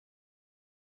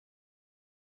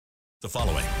The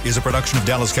following is a production of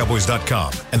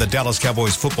DallasCowboys.com and the Dallas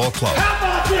Cowboys Football Club. How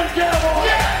about them Cowboys?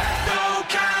 Yeah! Go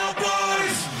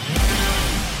Cowboys!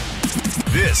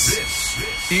 This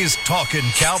is Talkin'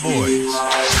 Cowboys.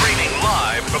 Streaming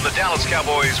live from the Dallas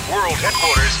Cowboys World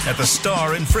Headquarters at the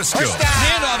Star in Frisco.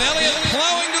 Handoff, Elliott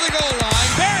plowing to the goal line.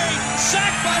 Barry,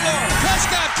 sacked by Lawrence.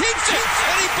 Prescott keeps it,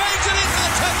 and he bangs it into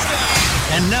the touchdown.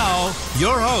 And now,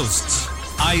 your hosts,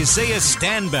 Isaiah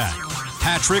Stanback,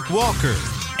 Patrick Walker,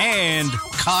 and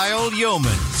Kyle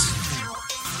Yeomans.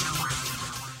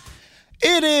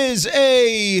 It is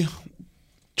a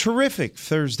terrific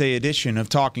Thursday edition of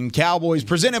Talking Cowboys,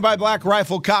 presented by Black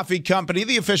Rifle Coffee Company,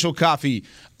 the official coffee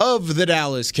of the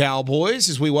Dallas Cowboys,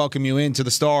 as we welcome you into the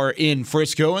Star in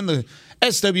Frisco in the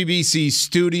SWBC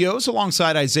studios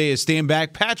alongside Isaiah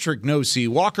Stanback, Patrick No-C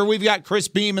Walker. We've got Chris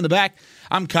Beam in the back.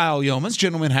 I'm Kyle Yeomans.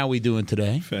 Gentlemen, how we doing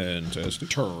today? Fantastic.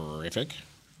 Terrific.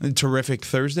 A terrific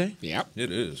Thursday? Yep.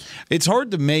 It is. It's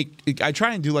hard to make. I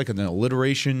try and do like an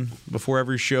alliteration before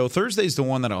every show. Thursday's the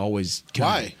one that I always.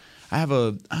 Why? I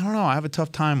don't know. I have a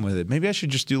tough time with it. Maybe I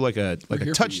should just do like a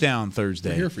touchdown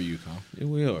Thursday. We're here for you, Kyle. Yeah,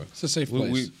 we are. It's a safe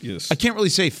place. Yes. I can't really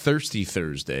say Thirsty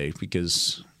Thursday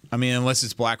because, I mean, unless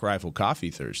it's Black Rifle Coffee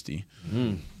Thirsty.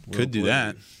 Could do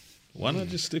that. Why not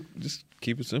just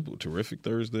keep it simple? Terrific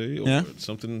Thursday or Yeah.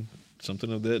 something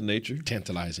of that nature.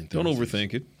 Tantalizing. Don't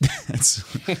overthink it. That's,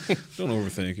 Don't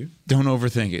overthink it. don't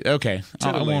overthink it. Okay.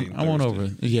 I won't over.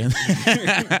 Yeah.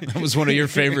 That was one of your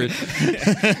favorite.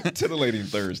 Titillating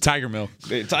Thursday. Tiger Milk.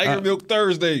 Tiger Milk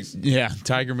Thursdays. Yeah.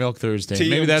 Tiger Milk Thursday. TMT.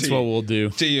 Maybe that's what we'll do.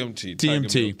 TMT. Tiger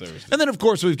Milk TMT. Thursday. And then, of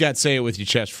course, we've got Say It With Your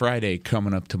Chest Friday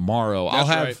coming up tomorrow. That's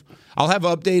right. I'll have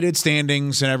updated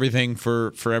standings and everything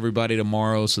for everybody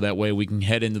tomorrow, so that way we can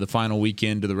head into the final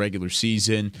weekend of the regular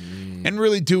season and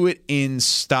really do it in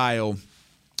style.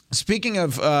 Speaking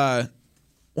of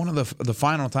one of the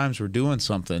final times we're doing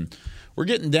something, we're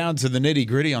getting down to the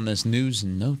nitty-gritty on this news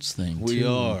and notes thing, We too.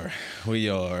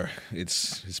 are.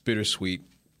 It's bittersweet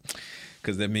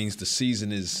because that means the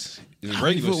season is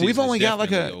regular season. We've only is got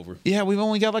definitely over. we've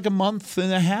only got like a month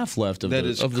and a half left of That the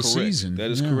is of the correct. season.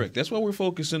 That is Yeah. correct. That's why we're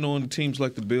focusing on teams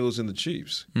like the Bills and the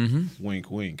Chiefs. Mm-hmm.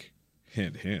 Wink, wink.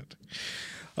 Hint, hint.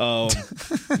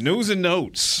 News and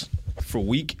notes for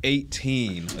Week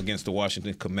 18 against the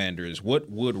Washington Commanders. What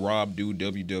would Rob do,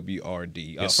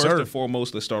 WWRD? Yes, first sir. and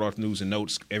foremost, let's start off news and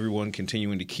notes. Everyone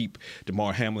continuing to keep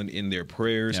DeMar Hamlin in their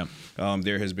prayers. Yep.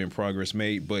 There has been progress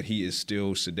made, but he is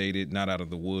still sedated, not out of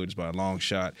the woods by a long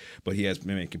shot, but he has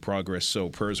been making progress, so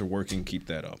prayers are working. Keep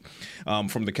that up.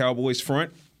 From the Cowboys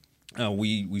front,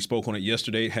 we spoke on it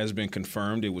yesterday. It has been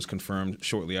confirmed. It was confirmed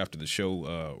shortly after the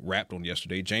show wrapped on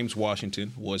yesterday. James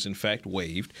Washington was, in fact,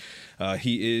 waived.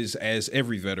 He is, as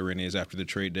every veteran is after the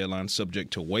trade deadline,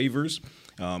 subject to waivers.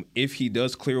 If he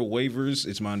does clear waivers,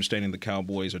 it's my understanding the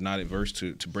Cowboys are not adverse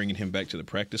to bringing him back to the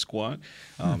practice squad.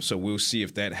 So we'll see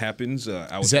if that happens.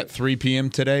 Is that 3 p.m.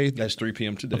 today? That's 3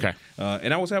 p.m. today. Okay.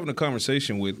 And I was having a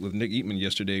conversation with Nick Eatman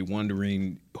yesterday,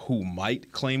 wondering who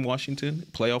might claim Washington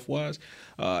playoff-wise.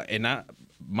 And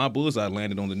my bullseye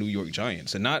landed on the New York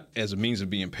Giants, and not as a means of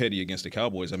being petty against the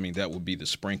Cowboys. I mean, that would be the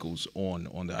sprinkles on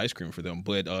the ice cream for them.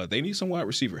 But they need some wide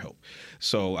receiver help.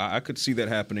 So I could see that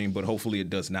happening, but hopefully it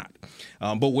does not.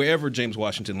 But wherever James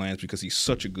Washington lands, because he's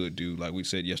such a good dude, like we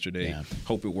said yesterday,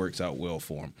 hope it works out well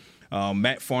for him.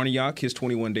 Matt Farniok, his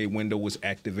 21-day window was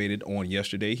activated on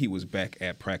yesterday. He was back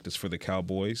at practice for the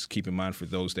Cowboys. Keep in mind, for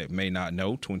those that may not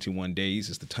know, 21 days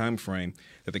is the time frame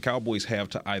that the Cowboys have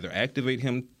to either activate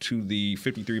him to the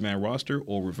 53-man roster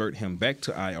or revert him back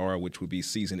to IR, which would be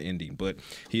season ending. But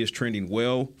he is trending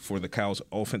well for the Cows'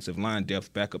 offensive line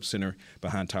depth, backup center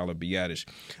behind Tyler Biadasz.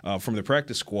 From the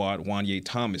practice squad, Wanye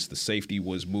Thomas, the safety,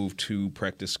 was moved to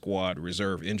practice squad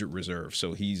reserve, injured reserve.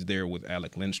 So he's there with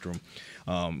Alec Lindstrom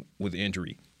with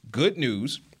injury. Good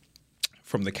news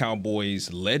from the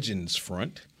Cowboys legends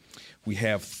front. We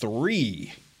have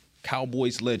 3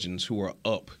 Cowboys legends who are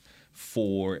up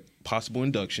for possible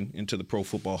induction into the Pro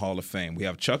Football Hall of Fame. We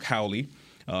have Chuck Howley,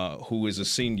 who is a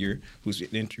senior, who's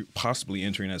possibly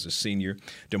entering as a senior.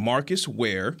 DeMarcus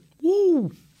Ware.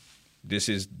 Woo! This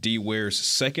is D. Ware's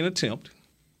second attempt.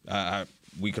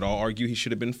 We could all argue he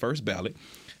should have been first ballot.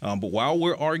 But while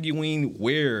we're arguing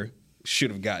Ware should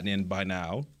have gotten in by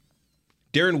now,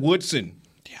 Darren Woodson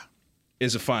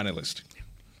is a finalist.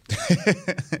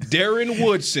 Darren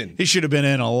Woodson. He should have been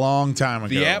in a long time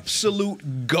ago. The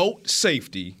absolute GOAT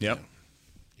safety. Yep.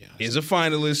 Is a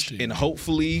finalist, and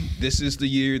hopefully this is the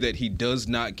year that he does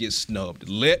not get snubbed.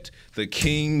 Let the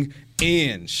king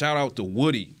in. Shout out to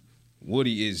Woody.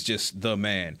 Woody is just the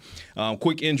man.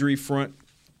 Quick injury front.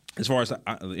 As far as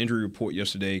the injury report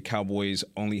yesterday, Cowboys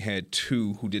only had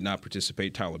 2 who did not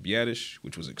participate. Tyler Biadasz,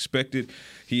 which was expected.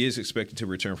 He is expected to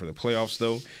return for the playoffs,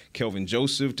 though. Kelvin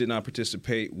Joseph did not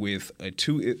participate with a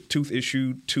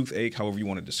toothache, however you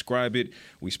want to describe it.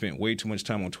 We spent way too much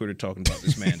time on Twitter talking about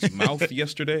this man's mouth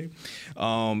yesterday.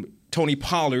 Tony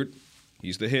Pollard,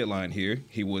 he's the headline here.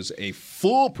 He was a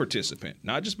full participant,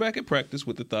 not just back at practice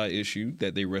with the thigh issue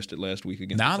that they rested last week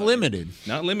against. Not limited.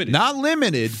 Not limited. Not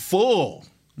limited. Full.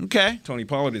 Okay. Tony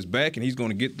Pollard is back, and he's going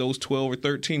to get those 12 or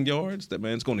 13 yards. That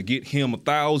man's going to get him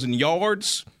 1,000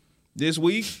 yards this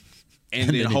week, and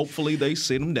then hopefully they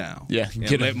sit him down. Yeah.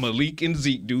 And let Malik and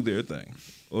Zeke do their thing.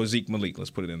 Or Zeke Malik, let's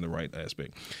put it in the right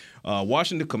aspect.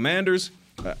 Washington Commanders,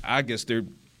 I guess they're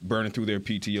burning through their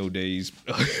PTO days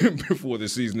before the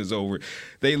season is over.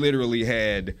 They literally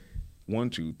had 1,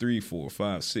 2, 3, 4,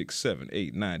 5, 6, 7,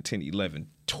 8, 9, 10, 11,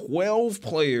 12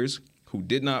 players who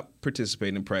did not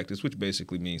participate in practice, which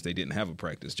basically means they didn't have a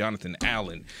practice. Jonathan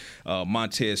Allen,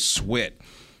 Montez Sweat,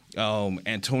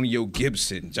 Antonio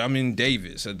Gibson, Jamin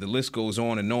Davis. The list goes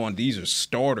on and on. These are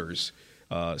starters.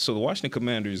 So the Washington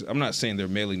Commanders, I'm not saying they're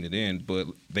mailing it in, but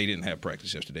they didn't have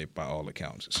practice yesterday by all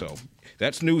accounts. So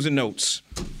that's news and notes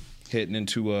heading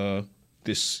into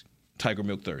this Tiger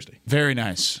Milk Thursday. Very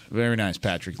nice. Very nice,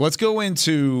 Patrick. Let's go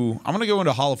into – I'm going to go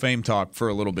into Hall of Fame talk for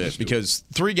a little bit because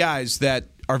 3 guys that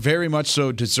are very much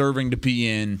so deserving to be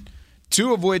in,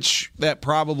 2 of which that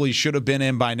probably should have been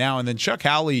in by now. And then Chuck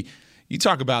Howley, you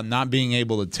talk about not being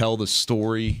able to tell the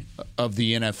story of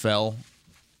the NFL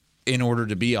in order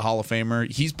to be a Hall of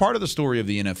Famer. He's part of the story of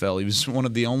the NFL. He was one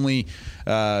of the only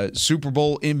Super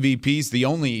Bowl MVPs, the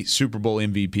only Super Bowl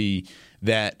MVP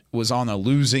that was on a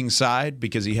losing side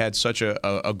because he had such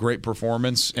a great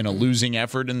performance in a losing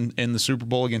effort in the Super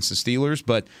Bowl against the Steelers.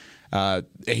 But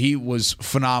he was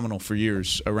phenomenal for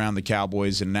years around the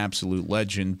Cowboys and an absolute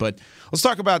legend. But let's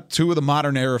talk about 2 of the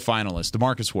modern era finalists,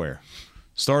 DeMarcus Ware.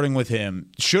 Starting with him,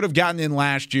 should have gotten in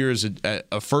last year as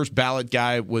a first ballot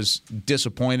guy, was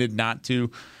disappointed not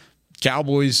to.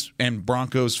 Cowboys and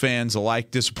Broncos fans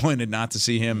alike disappointed not to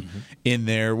see him in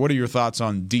there. What are your thoughts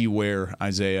on D. Ware,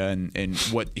 Isaiah, and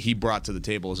what he brought to the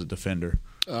table as a defender?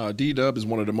 D-Dub is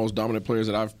one of the most dominant players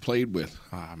that I've played with.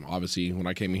 Obviously, when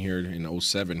I came in here in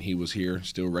 2007, he was here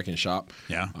still wrecking shop,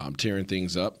 tearing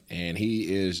things up, and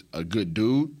he is a good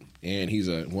dude. And he's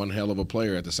one hell of a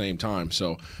player at the same time.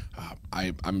 So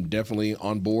I'm definitely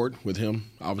on board with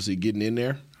him, obviously getting in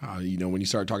there. When you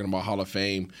start talking about Hall of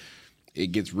Fame,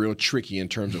 it gets real tricky in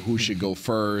terms of who should go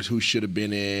first, who should have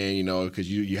been in, because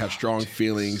you have strong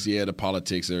feelings. Yeah, the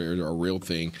politics are a real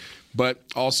thing. But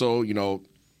also, when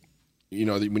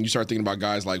you start thinking about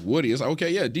guys like Woody, it's like,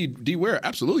 okay, yeah, D. Ware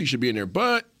absolutely should be in there.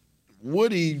 But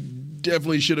Woody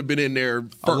definitely should have been in there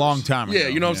first. A long time ago. Yeah,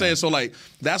 you know what I'm saying? So,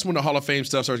 that's when the Hall of Fame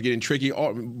stuff starts getting tricky.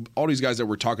 All these guys that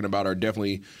we're talking about are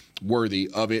definitely worthy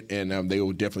of it, and they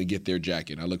will definitely get their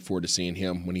jacket. I look forward to seeing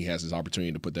him when he has his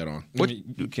opportunity to put that on.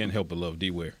 You can't help but love D.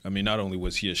 Ware. I mean, not only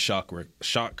was he a shop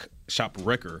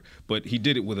wrecker, but he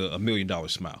did it with a $1 million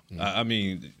smile. I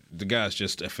mean, the guy's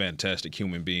just a fantastic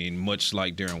human being, much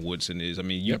like Darren Woodson is. I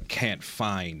mean, you can't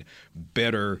find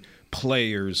better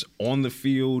players on the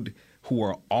field who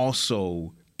are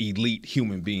also elite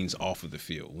human beings off of the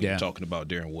field when you're talking about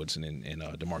Darren Woodson and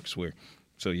DeMarcus Ware.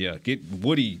 So,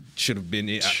 Woody should have been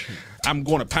in. I'm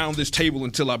going to pound this table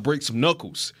until I break some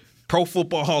knuckles. Pro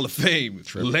Football Hall of Fame.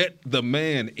 Let the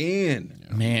man in.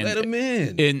 Man, let him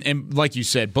in. And like you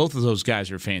said, both of those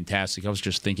guys are fantastic. I was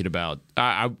just thinking about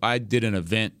I did an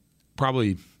event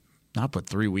probably not but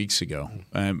 3 weeks ago,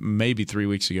 maybe 3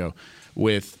 weeks ago,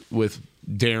 with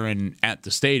Darren at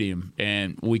the stadium,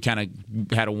 and we kind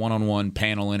of had a one-on-one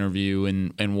panel interview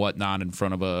and whatnot in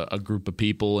front of a group of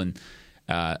people. And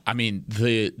I mean,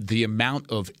 the amount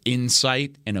of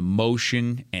insight and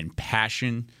emotion and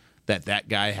passion that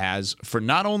guy has for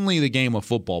not only the game of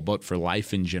football but for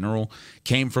life in general,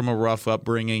 came from a rough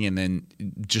upbringing and then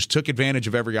just took advantage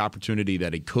of every opportunity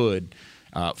that he could.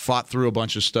 Fought through a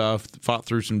bunch of stuff, fought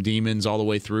through some demons all the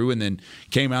way through, and then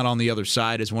came out on the other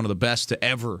side as one of the best to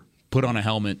ever put on a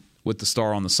helmet with the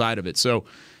star on the side of it. So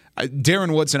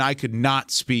Darren Woodson, I could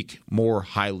not speak more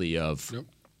highly of,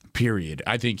 period.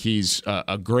 I think he's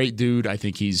a great dude. I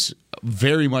think he's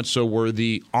very much so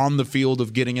worthy on the field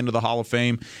of getting into the Hall of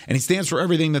Fame, and he stands for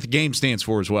everything that the game stands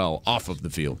for as well off of the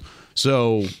field.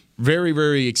 So very,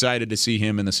 very excited to see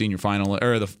him in the senior final,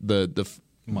 or the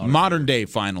modern day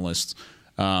finalists.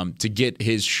 To get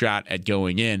his shot at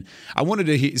going in. I wanted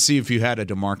to see if you had a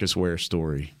DeMarcus Ware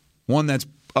story, one that's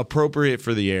appropriate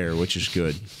for the air, which is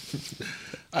good.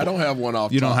 I don't have one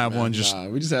off. You top, don't have man.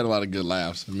 one. We just had a lot of good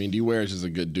laughs. I mean, D. Ware is just a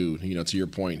good dude. To your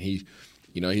point, he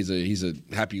he's a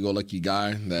happy-go-lucky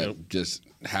guy that just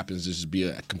happens to just be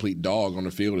a complete dog on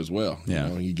the field as well. Yeah.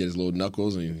 He gets his little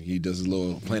knuckles and he does his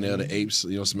little Planet of the Apes,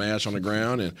 smash on the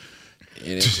ground and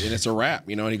it's a wrap,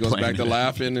 and he goes back to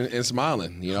laughing and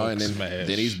smiling, and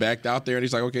then he's backed out there and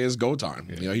he's like, okay, it's go time.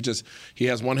 Yeah. He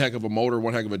has one heck of a motor,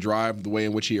 one heck of a drive. The way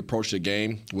in which he approached the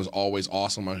game was always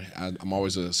awesome. I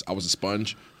was a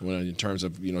sponge in terms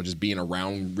of just being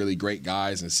around really great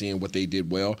guys and seeing what they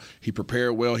did well. He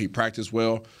prepared well, he practiced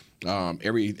well.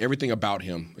 Everything about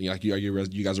him, like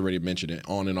you guys already mentioned it,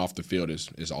 on and off the field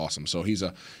is awesome. So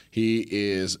he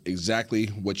is exactly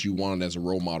what you wanted as a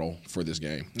role model for this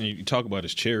game. And you talk about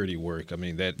his charity work. I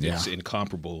mean, is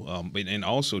incomparable. And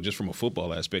also, just from a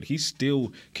football aspect, he's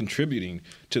still contributing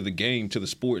to the game, to the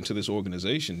sport, and to this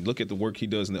organization. Look at the work he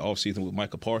does in the offseason with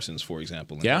Micah Parsons, for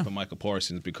example. And helping Micah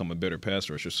Parsons become a better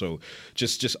pass rusher. So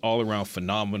just all around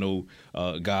phenomenal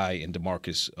guy in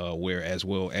DeMarcus Ware, as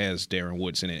well as Darren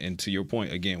Woodson. And to your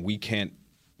point, again, we can't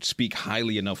speak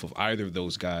highly enough of either of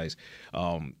those guys.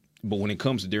 But when it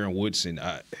comes to Darren Woodson,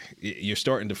 you're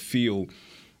starting to feel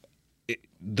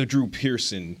the Drew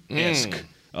Pearson-esque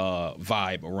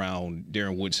vibe around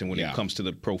Darren Woodson when it comes to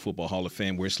the Pro Football Hall of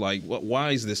Fame, where it's like,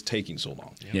 why is this taking so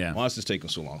long? Yeah. Why is this taking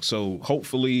so long? So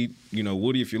hopefully,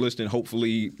 Woody, if you're listening,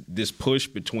 hopefully this push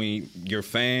between your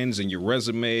fans and your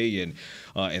resume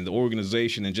and the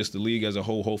organization and just the league as a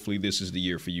whole, hopefully this is the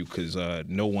year for you, because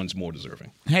no one's more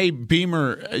deserving. Hey,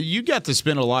 Beamer, you got to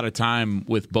spend a lot of time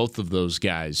with both of those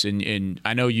guys, and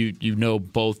I know you know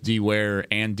both D. Ware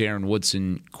and Darren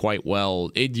Woodson quite well.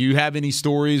 Do you have any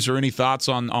stories or any thoughts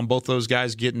on both those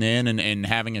guys getting in and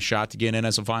having a shot to get in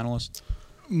as a finalist?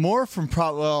 More from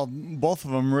both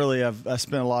of them really I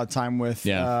spent a lot of time with.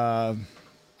 Yeah.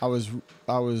 I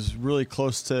was really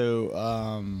close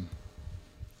to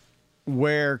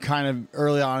Ware kind of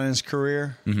early on in his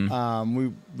career.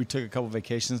 Mm-hmm. We took a couple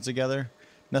vacations together.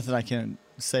 Nothing I can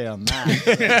say on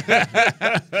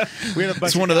that. We had a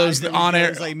bunch it's one of those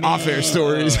on-air, off-air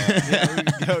stories.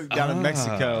 We go down to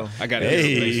Mexico. I got to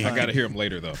hear him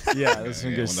later, though. Yeah, there's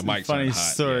some good, funny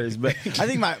stories. But I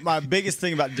think my biggest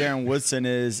thing about Darren Woodson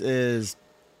is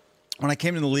when I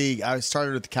came to the league, I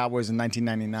started with the Cowboys in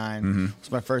 1999. Mm-hmm. It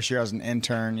was my first year. I was an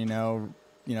intern,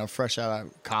 fresh out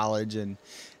of college, and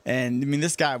I mean,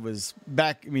 this guy was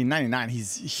back. 99.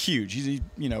 He's huge. He's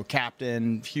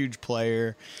captain, huge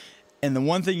player. And the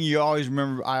one thing I always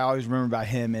remember about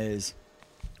him is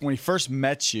when he first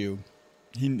met you,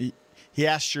 he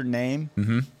asked your name,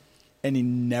 mm-hmm. and he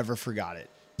never forgot it.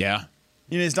 Yeah.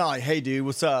 It's not like, hey, dude,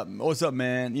 what's up? What's up,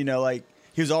 man? He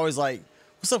was always like,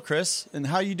 what's up, Chris? And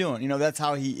how you doing? That's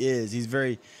how he is. He's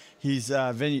very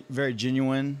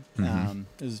genuine. Mm-hmm.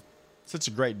 He's such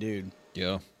a great dude.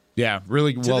 Yeah. Yeah,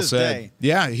 really well said. Day.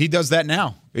 Yeah, he does that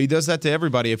now. He does that to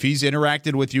everybody. If he's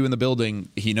interacted with you in the building,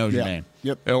 he knows your name.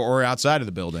 Yep. Or outside of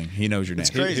the building, he knows your name.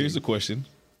 It's crazy. Here's the question.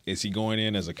 Is he going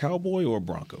in as a Cowboy or a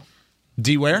Bronco?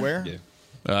 D. Ware? Yeah.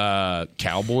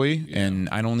 Cowboy, and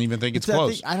I don't even think it's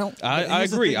close. I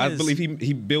agree. I believe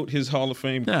he built his Hall of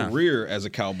Fame career as a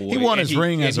Cowboy. He won his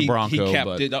ring as a Bronco. He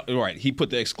capped it. Right. He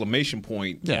put the exclamation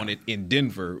point on it in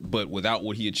Denver, but without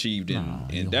what he achieved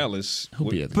in Dallas.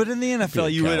 But in the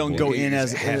NFL, you really don't go in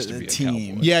as a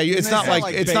team. Yeah, it's not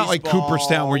like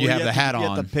Cooperstown where you have the hat on. You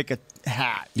have to pick a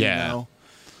hat. Yeah.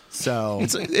 So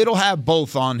it'll have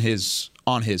both on his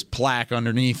plaque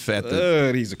underneath at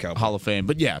the he's a Cowboy. Hall of Fame.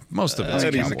 But yeah, most of it's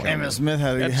a Cowboy. Emmitt Smith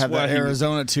had the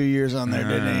Arizona 2 years on there,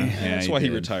 didn't he? That's why he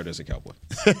retired as a Cowboy.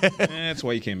 That's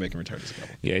why you can't make him retire as a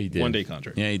Cowboy. Yeah, he did. 1 day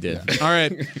contract. Yeah, he did. Yeah. All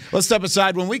right, let's step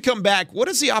aside. When we come back, what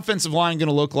is the offensive line going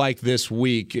to look like this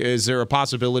week? Is there a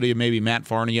possibility of maybe Matt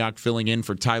Farniok filling in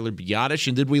for Tyler Biadasz?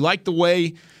 And did we like the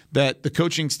way that the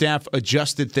coaching staff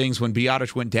adjusted things when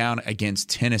Biadasz went down against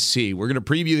Tennessee? We're going to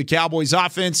preview the Cowboys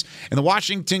offense and the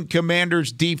Washington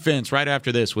Commanders defense right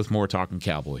after this with more Talking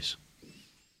Cowboys.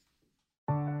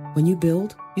 When you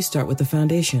build, you start with the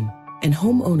foundation. And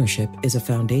home ownership is a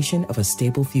foundation of a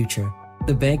stable future.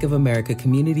 The Bank of America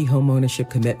Community Home Ownership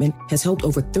Commitment has helped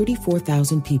over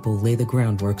 34,000 people lay the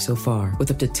groundwork so far, with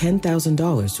up to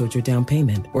 $10,000 towards your down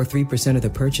payment or 3% of the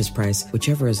purchase price,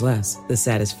 whichever is less. The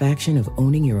satisfaction of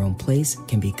owning your own place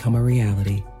can become a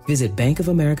reality. Visit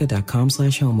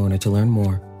bankofamerica.com/homeowner to learn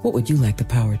more. What would you like the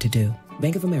power to do?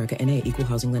 Bank of America N.A. Equal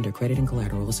Housing Lender. Credit and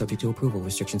collateral is subject to approval.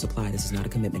 Restrictions apply. This is not a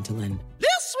commitment to lend.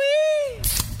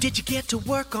 Did you get to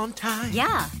work on time?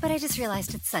 Yeah, but I just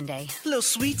realized it's Sunday. Little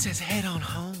Sweet says head on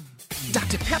home.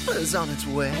 Dr. Pepper's on its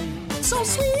way. So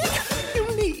sweet,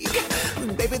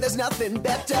 unique. Baby, there's nothing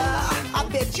better. I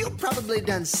bet you've probably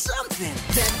done something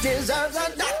that deserves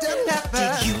a Dr.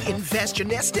 Pepper. Did you invest your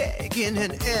nest egg in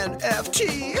an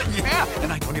NFT? Yeah,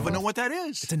 and I don't even know what that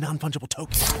is. It's a non-fungible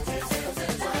token.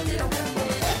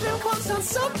 Everyone's done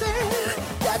something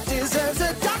that deserves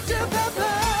a Dr.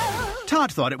 Pepper.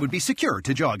 Todd thought it would be secure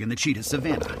to jog in the cheetah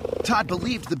savanna. Todd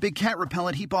believed the big cat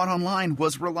repellent he bought online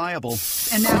was reliable.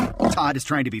 And now, Todd is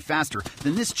trying to be faster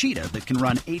than this cheetah that can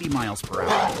run 80 miles per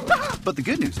hour. But the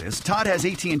good news is, Todd has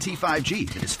AT&T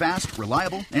 5G that is fast,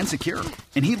 reliable, and secure.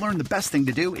 And he learned the best thing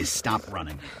to do is stop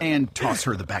running and toss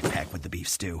her the backpack with the beef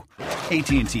stew.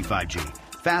 AT&T 5G.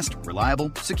 Fast,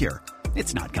 reliable, secure.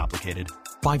 It's not complicated.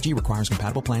 5G requires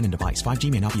compatible plan and device.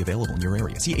 5G may not be available in your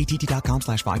area. See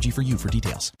att.com/5G for you for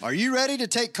details. Are you ready to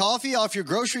take coffee off your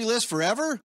grocery list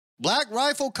forever? Black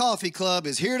Rifle Coffee Club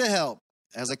is here to help.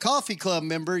 As a coffee club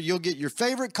member, you'll get your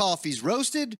favorite coffees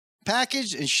roasted,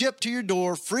 packaged, and shipped to your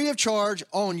door free of charge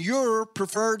on your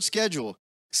preferred schedule.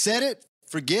 Set it,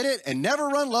 forget it, and never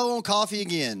run low on coffee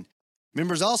again.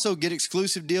 Members also get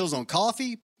exclusive deals on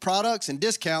coffee, products, and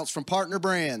discounts from partner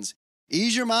brands.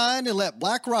 Ease your mind and let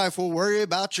Black Rifle worry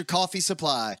about your coffee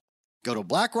supply. Go to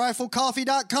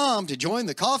blackriflecoffee.com to join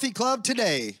the coffee club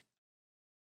today.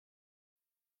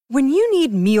 When you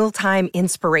need mealtime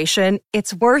inspiration,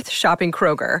 it's worth shopping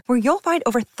Kroger, where you'll find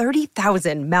over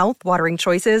 30,000 mouth-watering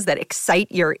choices that excite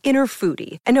your inner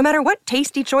foodie. And no matter what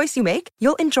tasty choice you make,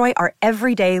 you'll enjoy our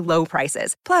everyday low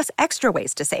prices, plus extra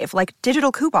ways to save, like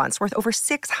digital coupons worth over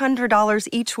 $600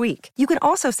 each week. You can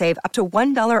also save up to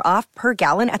 $1 off per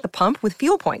gallon at the pump with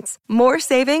fuel points. More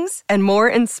savings and more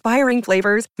inspiring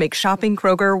flavors make shopping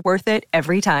Kroger worth it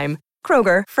every time.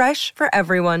 Kroger, fresh for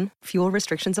everyone. Fuel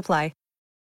restrictions apply.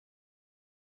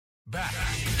 Back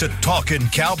to Talkin'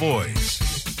 Cowboys.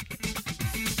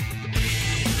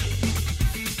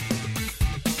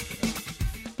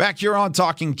 Back here on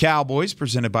Talking Cowboys,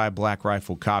 presented by Black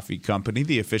Rifle Coffee Company,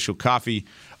 the official coffee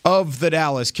of the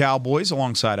Dallas Cowboys,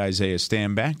 alongside Isaiah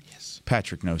Stanback,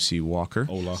 Patrick No-C Walker.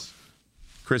 Hola.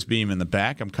 Chris Beam in the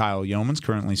back. I'm Kyle Yeomans,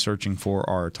 currently searching for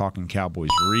our Talking Cowboys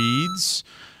reads.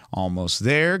 Almost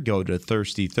there. Go to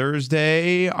Thirsty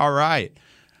Thursday. All right.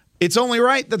 It's only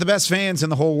right that the best fans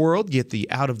in the whole world get the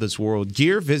out-of-this-world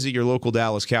gear. Visit your local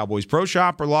Dallas Cowboys Pro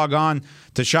Shop or log on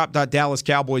to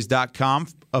shop.dallascowboys.com,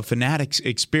 a Fanatics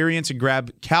experience, and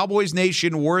grab Cowboys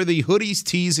Nation-worthy hoodies,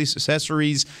 tees,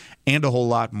 accessories, and a whole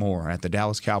lot more at the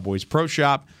Dallas Cowboys Pro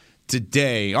Shop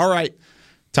today. All right,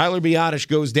 Tyler Biadasz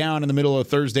goes down in the middle of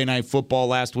Thursday Night Football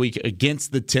last week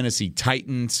against the Tennessee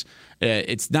Titans.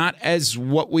 It's not as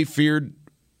what we feared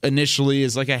initially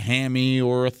is like a hammy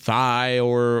or a thigh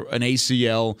or an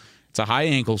ACL. It's a high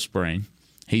ankle sprain.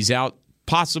 He's out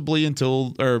possibly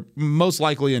until, or most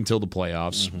likely until the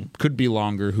playoffs. Mm-hmm. Could be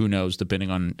longer, who knows, depending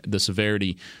on the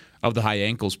severity of the high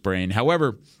ankle sprain.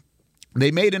 However, they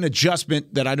made an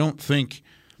adjustment that I don't think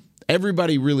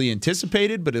everybody really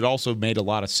anticipated, but it also made a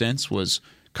lot of sense, was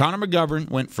Connor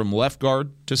McGovern went from left guard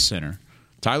to center.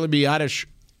 Tyler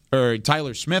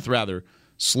Smith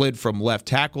slid from left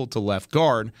tackle to left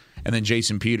guard, and then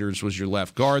Jason Peters was your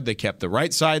left guard. They kept the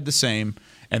right side the same,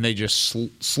 and they just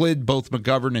slid both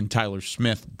McGovern and Tyler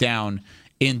Smith down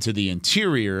into the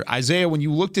interior. Isaiah, when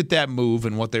you looked at that move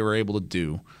and what they were able to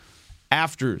do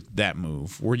after that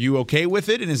move, were you okay with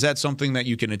it? And is that something that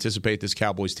you can anticipate this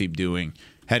Cowboys team doing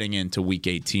heading into Week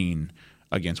 18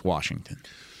 against Washington?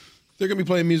 They're going to be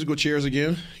playing musical chairs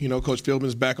again. You know, Coach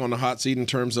Philbin's back on the hot seat in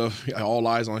terms of all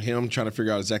eyes on him, trying to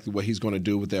figure out exactly what he's going to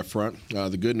do with that front.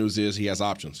 The good news is he has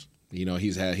options. You know,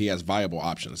 he has viable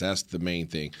options. That's the main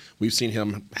thing. We've seen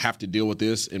him have to deal with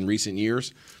this in recent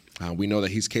years. We know that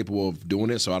he's capable of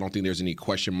doing it, so I don't think there's any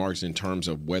question marks in terms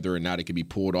of whether or not it can be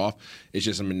pulled off. It's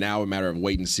just now a matter of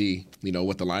wait and see, you know,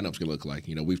 what the lineup's going to look like.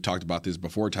 You know, we've talked about this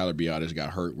before Tyler Biadasz got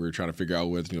hurt. We were trying to figure out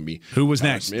whether it's going to be who was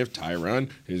Tyler next, Smith,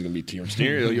 Tyron, who's going to be Terrence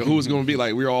Steele, who was going to be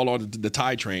like, we were all on the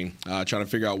tie train trying to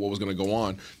figure out what was going to go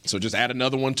on. So just add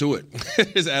another one to it.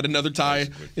 Just add another tie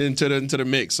into the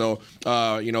mix. So,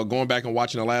 you know, going back and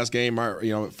watching the last game,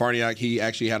 Farniak, he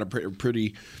actually had a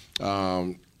pretty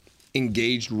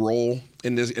engaged role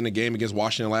in the game against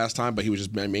Washington last time, but he was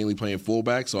just mainly playing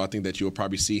fullback. So I think that you'll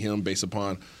probably see him based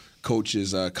upon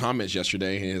Coach's comments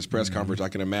yesterday in his press conference. I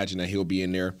can imagine that he'll be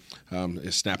in there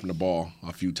snapping the ball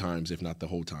a few times, if not the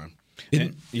whole time.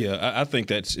 I think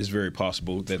that is very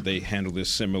possible that they handle this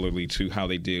similarly to how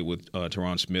they did with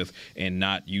Tyron Smith and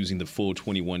not using the full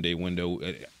 21-day window.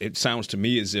 It sounds to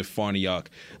me as if Farniak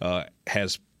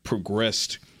has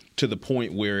progressed to the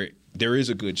point where there is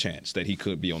a good chance that he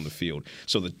could be on the field.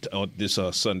 So this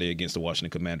Sunday against the Washington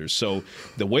Commanders. So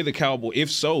the way the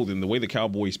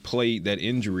Cowboys played that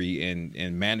injury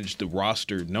and managed the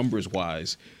roster numbers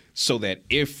wise, so that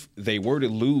if they were to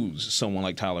lose someone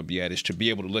like Tyler Biadasz, to be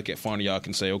able to look at Farniok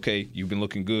and say, okay, you've been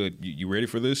looking good, you ready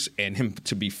for this? And him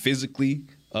to be physically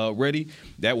ready,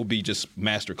 that would be just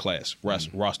masterclass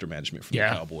roster management for the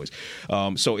Cowboys.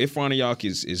 So if Farniok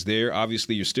is there,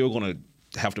 obviously you're still going to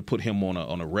have to put him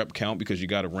on a rep count because you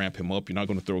got to ramp him up. You're not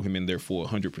going to throw him in there for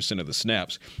 100% of the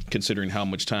snaps, considering how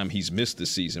much time he's missed this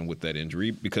season with that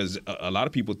injury, because a lot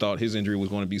of people thought his injury was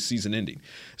going to be season ending.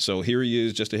 So here he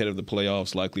is just ahead of the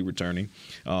playoffs, likely returning.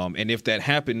 And if that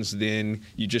happens, then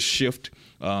you just shift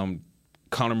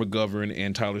Connor McGovern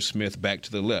and Tyler Smith back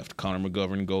to the left. Connor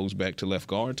McGovern goes back to left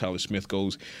guard. Tyler Smith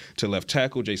goes to left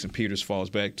tackle. Jason Peters falls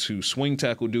back to swing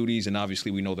tackle duties. And obviously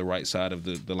we know the right side of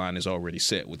the line is already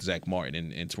set with Zach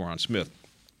Martin and Tyron Smith.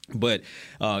 But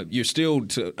you're still,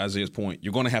 to Isaiah's point,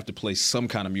 you're going to have to play some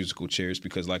kind of musical chairs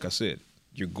because, like I said,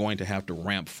 you're going to have to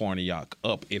ramp Farniok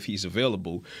up if he's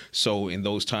available. So in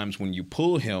those times when you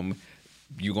pull him,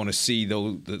 you're going to see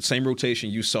the same rotation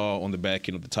you saw on the back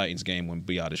end of the Titans game when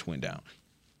Biadasz went down.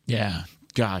 Yeah,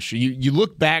 gosh, you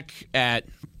look back at,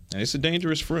 and it's a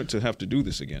dangerous front to have to do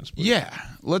this against. But. Yeah,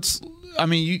 let's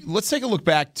take a look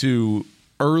back to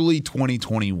early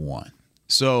 2021.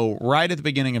 So right at the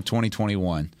beginning of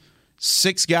 2021,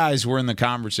 6 guys were in the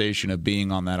conversation of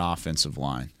being on that offensive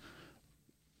line.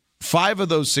 5 of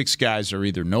those 6 guys are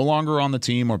either no longer on the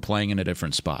team or playing in a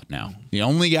different spot now. The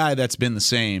only guy that's been the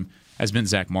same has been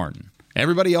Zach Martin.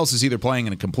 Everybody else is either playing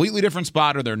in a completely different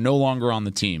spot or they're no longer on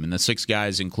the team. And the 6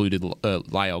 guys included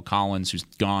Lyle Collins, who's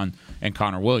gone, and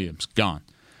Connor Williams, gone.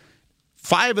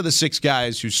 5 of the 6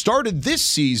 guys who started this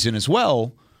season as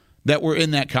well that were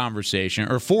in that conversation,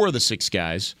 or 4 of the 6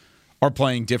 guys, are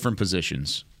playing different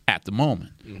positions at the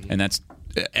moment. Mm-hmm. And that's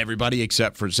everybody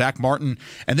except for Zach Martin.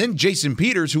 And then Jason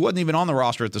Peters, who wasn't even on the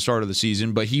roster at the start of the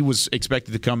season, but he was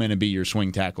expected to come in and be your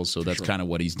swing tackle, so that's kind of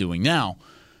what he's doing now.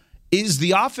 Is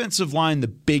the offensive line the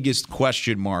biggest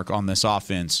question mark on this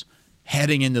offense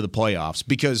heading into the playoffs?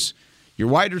 Because your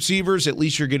wide receivers, at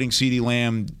least you're getting CeeDee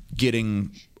Lamb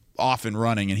getting off and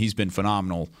running, and he's been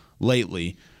phenomenal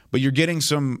lately. But you're getting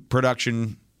some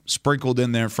production sprinkled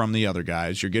in there from the other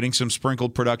guys. You're getting some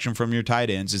sprinkled production from your tight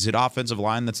ends. Is it offensive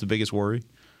line that's the biggest worry?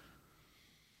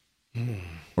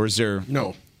 Or is there –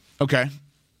 No. Okay.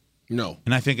 No.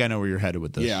 And I think I know where you're headed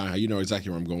with this. Yeah, you know exactly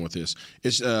where I'm going with this.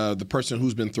 It's the person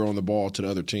who's been throwing the ball to the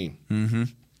other team.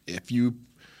 Mm-hmm.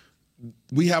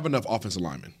 We have enough offensive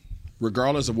linemen.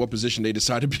 Regardless of what position they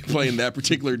decide to be playing that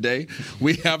particular day,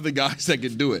 we have the guys that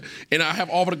can do it. And I have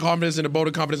all the confidence and the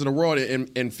bold confidence in the world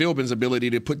in Philbin's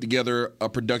ability to put together a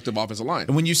productive offensive line.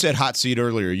 And when you said hot seat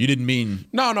earlier, you didn't mean...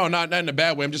 No, not in a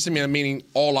bad way. I'm just meaning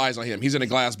all eyes on him. He's in a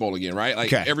glass bowl again, right?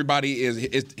 Like everybody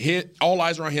is hit. All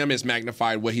eyes are on him. It's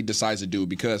magnified what he decides to do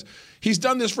because he's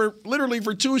done this for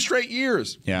 2 straight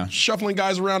years. Yeah. Shuffling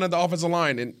guys around at the offensive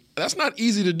line. And that's not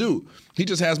easy to do. He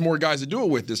just has more guys to do it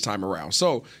with this time around.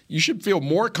 So you should feel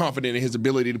more confident in his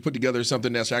ability to put together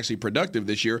something that's actually productive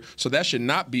this year. So that should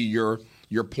not be your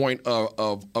point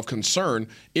of concern.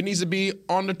 It needs to be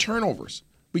on the turnovers.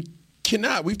 We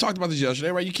cannot. We've talked about this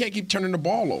yesterday, right? You can't keep turning the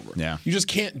ball over. Yeah. You just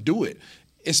can't do it,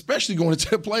 especially going into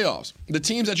the playoffs. The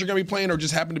teams that you're going to be playing are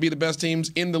just happen to be the best teams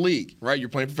in the league, right? You're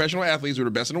playing professional athletes who are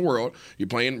the best in the world. You're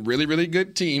playing really, really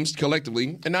good teams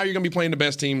collectively, and now you're going to be playing the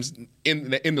best teams in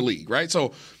the league, right?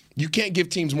 So you can't give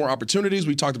teams more opportunities.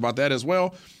 We talked about that as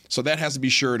well. So that has to be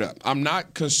shored up. I'm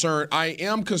not concerned. I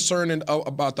am concerned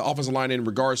about the offensive line in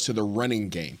regards to the running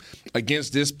game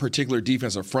against this particular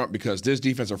defensive front because this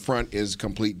defensive front is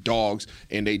complete dogs,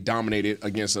 and they dominated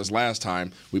against us last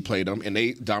time we played them, and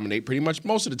they dominate pretty much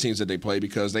most of the teams that they play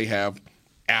because they have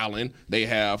Allen, they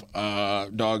have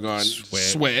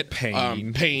Sweat,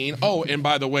 Payne. Oh, and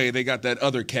by the way, they got that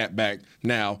other cat back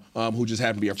now who just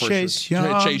happened to be a first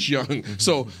Chase Young.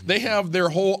 So they have their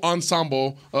whole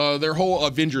ensemble, their whole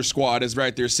Avenger squad is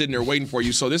right there sitting there waiting for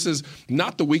you. So this is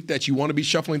not the week that you want to be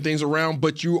shuffling things around,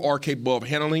 but you are capable of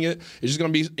handling it. It's just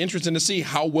going to be interesting to see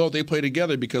how well they play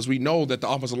together because we know that the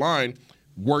offensive line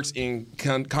works in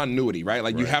continuity, right?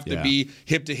 Like you have to be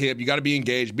hip to hip. You got to be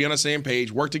engaged, be on the same page,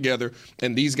 work together.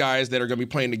 And these guys that are going to be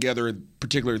playing together,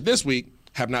 particularly this week,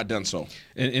 have not done so.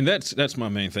 And that's my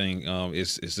main thing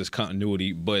is this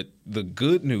continuity. But the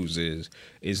good news is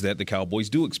that the Cowboys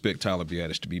do expect Tyler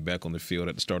Biadasz to be back on the field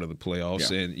at the start of the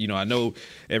playoffs. Yeah. And, I know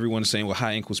everyone's saying, well,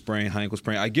 high ankle sprain.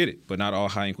 I get it. But not all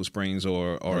high ankle sprains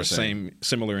are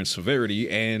similar in severity.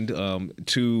 And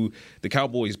to the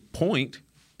Cowboys' point,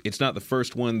 it's not the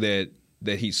first one that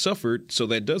that he suffered. So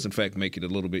that does, in fact, make it a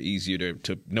little bit easier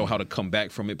to know how to come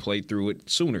back from it, play through it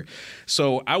sooner.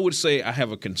 So I would say I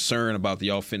have a concern about the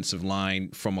offensive line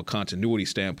from a continuity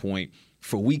standpoint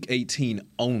for Week 18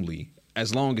 only,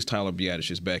 as long as Tyler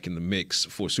Biadasz is back in the mix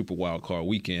for Super Wild Card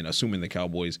Weekend, assuming the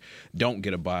Cowboys don't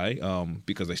get a bye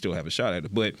because they still have a shot at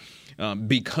it. But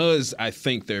because I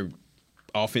think their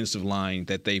offensive line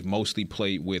that they've mostly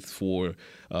played with for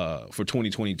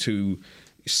 2022,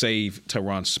 save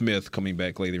Tyron Smith coming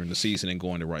back later in the season and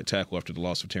going to right tackle after the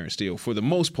loss of Terrence Steele, for the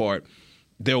most part,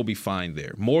 they'll be fine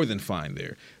there, more than fine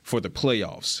there for the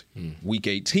playoffs. Week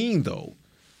 18, though,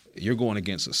 you're going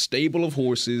against a stable of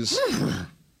horses.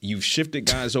 You've shifted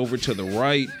guys over to the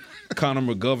right. Connor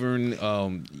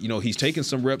McGovern, he's taken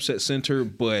some reps at center,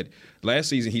 but last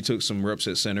season he took some reps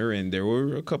at center, and there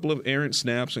were a couple of errant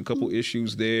snaps and a couple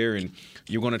issues there, and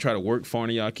you're going to try to work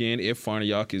Farniok in if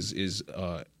Farniok is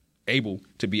able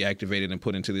to be activated and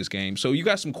put into this game. So you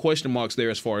got some question marks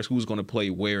there as far as who's going to play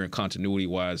where and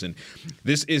continuity-wise, and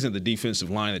this isn't the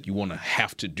defensive line that you want to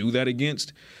have to do that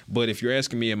against. But if you're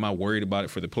asking me, am I worried about it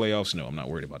for the playoffs? No, I'm not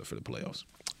worried about it for the playoffs.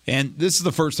 And this is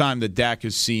the first time that Dak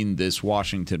has seen this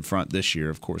Washington front this year.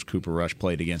 Of course, Cooper Rush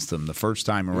played against them the first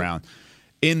time around.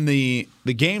 In the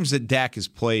games that Dak has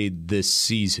played this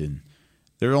season,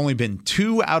 there have only been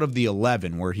 2 out of the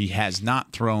 11 where he has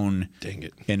not thrown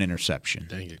an interception.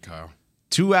 Dang it, Kyle.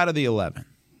 2 out of the 11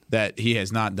 that he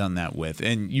has not done that with.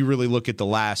 And you really look at the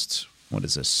last,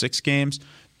 6 games?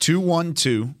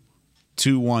 2-1-2,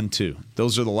 2-1-2.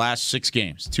 Those are the last 6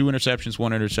 games. 2 interceptions,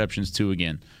 1 interception, 2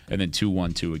 again, and then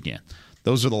 2-1-2 again.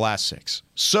 Those are the last 6.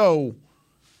 So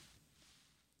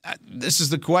this is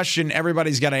the question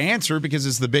everybody's got to answer because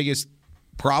it's the biggest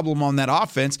problem on that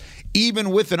offense.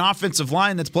 Even with an offensive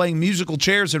line that's playing musical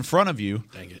chairs in front of you,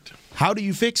 dang it, how do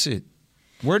you fix it?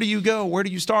 Where do you go? Where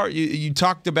do you start? You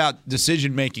talked about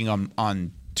decision-making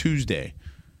on Tuesday.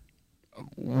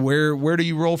 Where do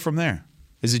you roll from there?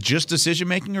 Is it just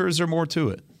decision-making, or is there more to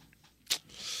it?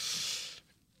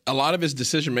 A lot of it's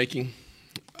decision-making.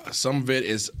 Some of it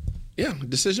is,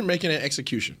 decision-making and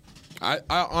execution. I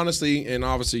honestly, and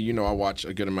obviously, I watch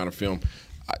a good amount of film.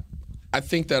 I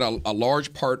think that a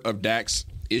large part of Dak's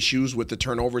issues with the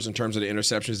turnovers in terms of the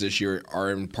interceptions this year are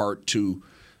in part to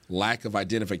lack of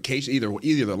identification,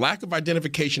 either the lack of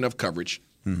identification of coverage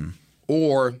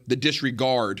or the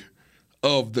disregard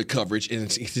of the coverage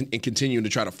and continuing to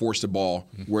try to force the ball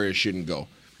where it shouldn't go.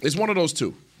 It's one of those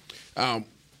two.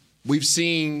 We've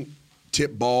seen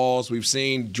tip balls. We've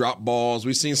seen drop balls.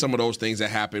 We've seen some of those things that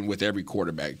happen with every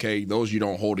quarterback, okay? Those you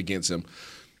don't hold against him.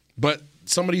 But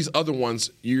some of these other ones,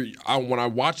 when I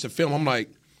watch the film, I'm like,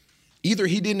 either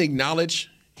he didn't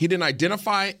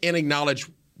identify and acknowledge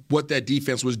what that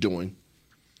defense was doing,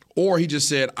 or he just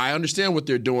said, I understand what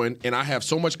they're doing, and I have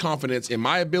so much confidence in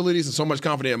my abilities and so much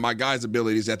confidence in my guys'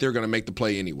 abilities that they're going to make the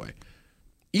play anyway.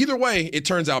 Either way, it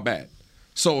turns out bad.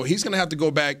 So he's going to have to go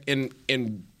back and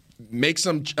make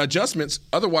some adjustments.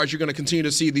 Otherwise, you're going to continue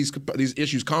to see these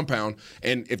issues compound.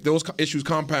 And if those issues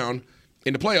compound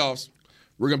in the playoffs,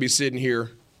 we're going to be sitting here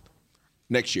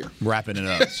next year. Wrapping it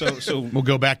up. So we'll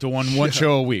go back to one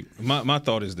show a week. My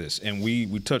thought is this, and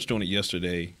we touched on it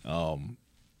yesterday.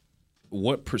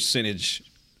 What percentage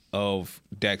of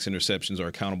Dak's interceptions are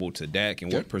accountable to Dak,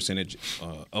 and what percentage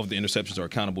of the interceptions are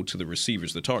accountable to the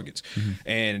receivers, the targets?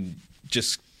 And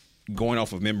just going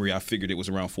off of memory, I figured it was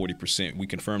around 40%. We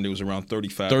confirmed it was around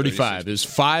 35. 35. It was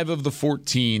 5 of the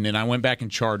 14, and I went back and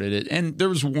charted it. And there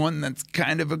was one that's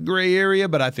kind of a gray area,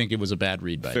 but I think it was a bad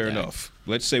read by Fair Dak. enough.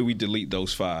 Let's say we delete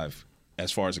those 5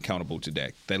 as far as accountable to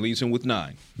Dak. That leaves him with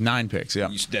 9. 9 picks, yeah.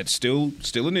 That's still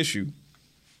an issue.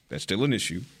 That's still an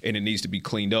issue, and it needs to be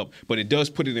cleaned up. But it does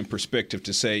put it in perspective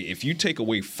to say if you take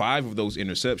away 5 of those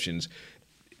interceptions,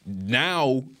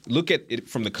 now look at it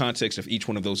from the context of each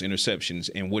one of those interceptions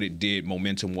and what it did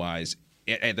momentum-wise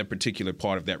at that particular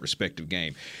part of that respective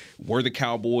game. Were the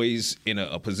Cowboys in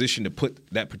a position to put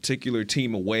that particular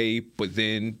team away, but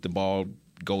then the ball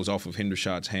goes off of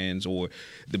Hendershot's hands, or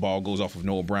the ball goes off of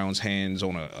Noah Brown's hands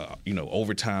on a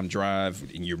overtime drive,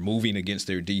 and you're moving against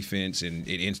their defense, and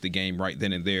it ends the game right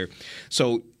then and there.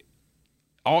 So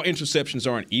all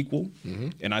interceptions aren't equal,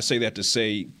 and I say that to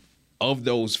say of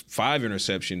those 5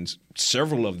 interceptions,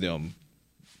 several of them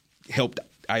helped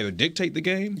either dictate the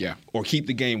game or keep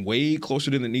the game way closer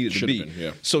than it needed to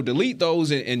be. So delete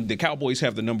those, and the Cowboys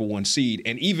have the number 1 seed.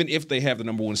 And even if they have the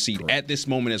number 1 seed at this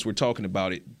moment as we're talking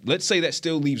about it, let's say that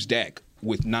still leaves Dak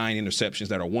with 9 interceptions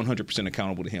that are 100%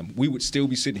 accountable to him. We would still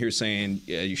be sitting here saying,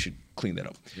 yeah, you should clean that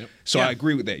up. So I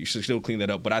agree with that. You should still clean that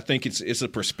up. But I think it's a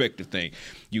perspective thing.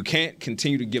 You can't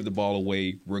continue to give the ball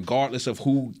away regardless of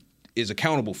who is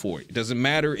accountable for it. It doesn't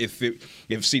matter if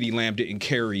CeeDee Lamb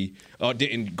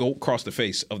didn't go across the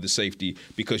face of the safety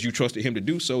because you trusted him to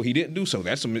do so. He didn't do so.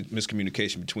 That's a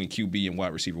miscommunication between QB and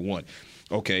wide receiver 1.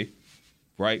 Okay,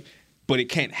 right? But it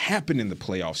can't happen in the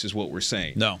playoffs is what we're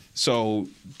saying. No. So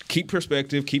keep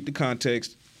perspective, keep the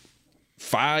context.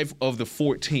 5 of the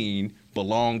 14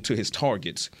 belong to his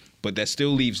targets, but that still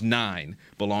leaves 9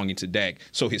 belonging to Dak.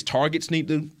 So his targets need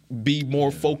to be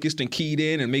more focused and keyed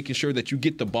in and making sure that you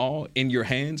get the ball in your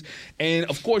hands. And,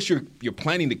 of course, you're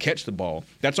planning to catch the ball.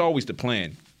 That's always the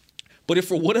plan. But if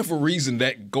for whatever reason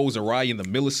that goes awry in the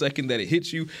millisecond that it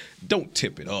hits you, don't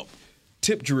tip it up.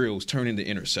 Tip drills turn into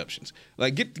interceptions.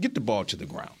 Like, get the ball to the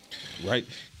ground, right?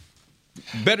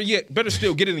 Better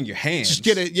still, get it in your hands. Just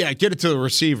get it to the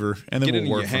receiver, and then we'll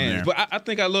work from there. But I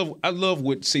think I love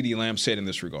what CeeDee Lamb said in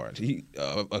this regard. He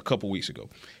a couple weeks ago,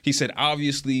 he said,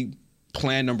 obviously,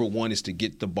 plan number 1 is to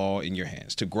get the ball in your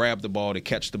hands, to grab the ball, to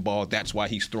catch the ball. That's why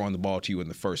he's throwing the ball to you in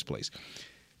the first place.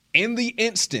 In the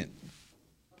instance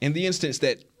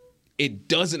that it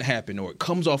doesn't happen, or it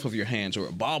comes off of your hands, or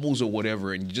it bobbles, or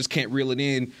whatever, and you just can't reel it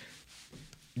in,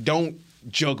 don't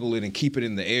juggle it and keep it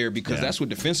in the air, because that's what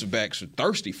defensive backs are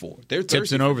thirsty for. They're thirsty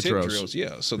tips and for overthrows. tip drills.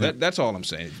 Yeah, so that's all I'm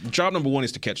saying. Job number 1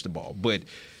 is to catch the ball. But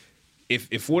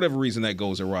if for whatever reason that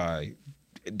goes awry,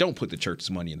 don't put the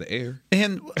church's money in the air.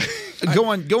 And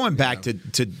going back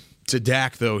to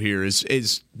Dak though here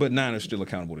is but 9 are still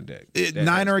accountable to Dak.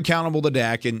 9 are accountable to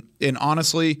Dak, and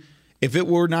honestly, if it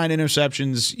were 9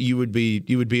 interceptions, you would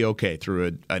be okay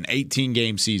through an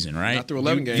 18-game season, right? Not through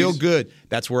 11 games. Feel good.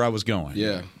 That's where I was going.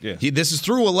 Yeah. This is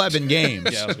through 11 games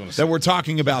that we're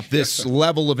talking about this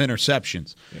level of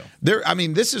interceptions. Yeah.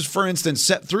 This is, for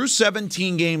instance, through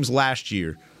 17 games last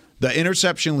year, the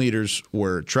interception leaders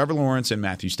were Trevor Lawrence and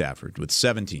Matthew Stafford with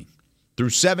 17. Through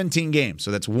 17 games,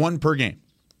 so that's 1 per game.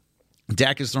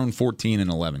 Dak has thrown 14 in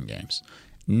 11 games.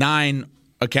 9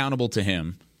 accountable to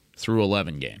him through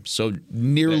 11 games. So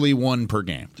nearly 1 per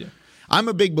game. Yeah. I'm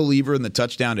a big believer in the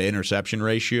touchdown to interception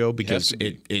ratio because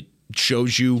it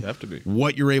shows you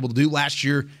what you're able to do. Last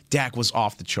year, Dak was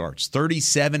off the charts.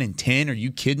 37 and 10. Are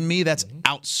you kidding me? That's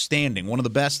outstanding. One of the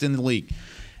best in the league.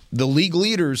 The league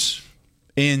leaders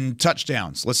in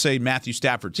touchdowns, let's say Matthew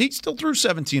Stafford, he still threw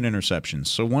 17 interceptions,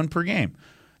 so 1 per game.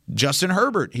 Justin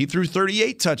Herbert, he threw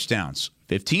 38 touchdowns,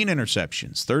 15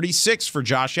 interceptions. 36 for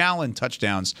Josh Allen,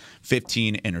 touchdowns,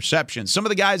 15 interceptions. Some of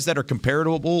the guys that are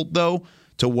comparable, though,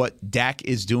 to what Dak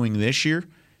is doing this year,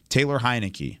 Taylor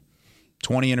Heineke,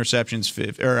 20 touchdowns,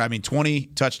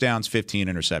 15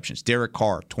 interceptions. Derek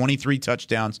Carr, 23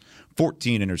 touchdowns,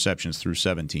 14 interceptions through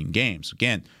 17 games.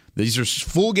 Again, these are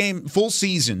full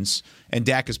seasons, and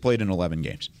Dak has played in 11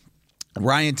 games.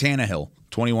 Ryan Tannehill,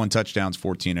 21 touchdowns,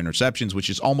 14 interceptions, which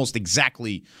is almost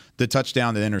exactly the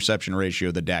touchdown to interception ratio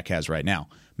that Dak has right now.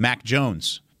 Mac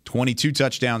Jones, 22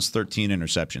 touchdowns, 13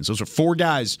 interceptions. Those are 4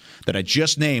 guys that I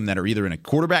just named that are either in a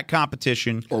quarterback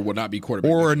competition or would not be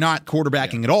quarterback or are not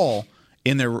quarterbacking at all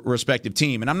in their respective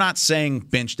team. And I'm not saying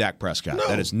bench Dak Prescott. No,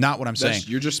 that is not what I'm saying.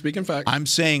 You're just speaking facts. I'm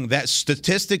saying that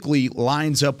statistically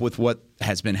lines up with what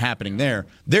has been happening there.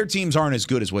 Their teams aren't as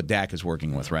good as what Dak is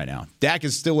working with right now. Dak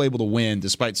is still able to win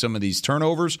despite some of these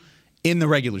turnovers in the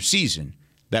regular season.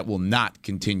 That will not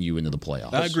continue into the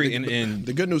playoffs. I agree. And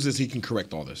the good news is he can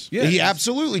correct all this. Yeah, he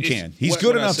absolutely can. He's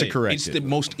good enough to correct it. It's the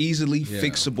most easily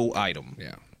fixable item.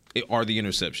 Yeah. Are the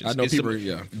interceptions. I know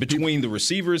between the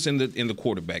receivers and the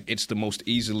quarterback, it's the most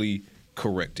easily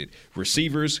corrected.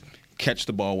 Receivers, catch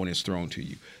the ball when it's thrown to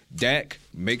you. Dak,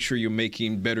 make sure you're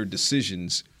making better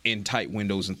decisions in tight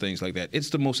windows and things like that. It's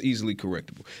the most easily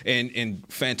correctable. And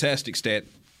fantastic stat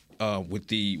with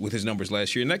his numbers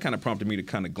last year, and that kind of prompted me to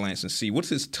kind of glance and see what's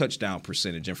his touchdown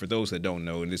percentage. And for those that don't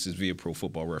know, and this is via Pro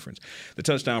Football Reference, the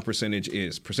touchdown percentage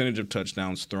is percentage of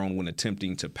touchdowns thrown when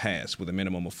attempting to pass with a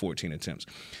minimum of 14 attempts.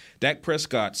 Dak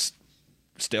Prescott's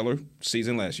stellar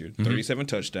season last year, 37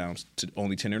 touchdowns to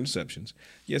only 10 interceptions.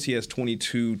 Yes, he has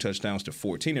 22 touchdowns to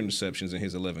 14 interceptions in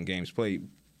his 11 games played,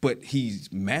 but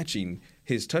he's matching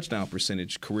his touchdown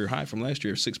percentage career high from last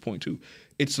year of 6.2.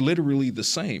 It's literally the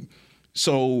same.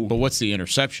 So, but what's the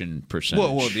interception percentage?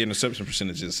 Well, the interception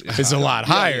percentage is a lot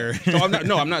higher. Yeah.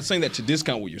 I'm not saying that to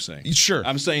discount what you're saying. Sure,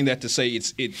 I'm saying that to say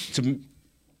it's show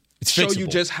fixable. You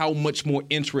just how much more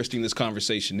interesting this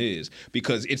conversation is,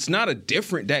 because it's not a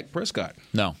different Dak Prescott.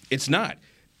 No, it's not.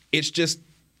 It's just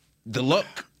the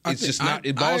luck It's just not.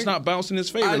 The ball's not bouncing in his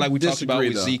favor, like we talked about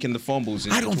with Zeke and the fumbles.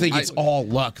 I don't think it's all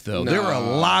luck, though. There are a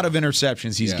lot of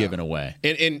interceptions he's given away,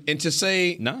 and to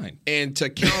say 9 and to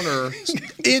counter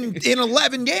in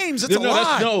 11 games, it's a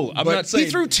lot. I'm not saying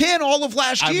he threw 10 all of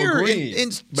last year in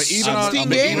but 16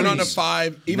 games. Even on the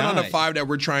 5, on the 5 that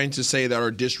we're trying to say that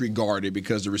are disregarded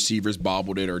because the receivers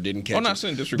bobbled it or didn't catch it. I'm not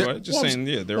saying disregarded. Just saying,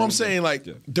 I'm saying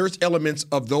there's elements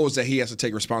of those that he has to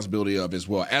take responsibility of as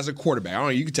well as a quarterback. I don't know.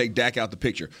 You can take Dak out the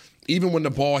picture. Even when the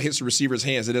ball hits the receiver's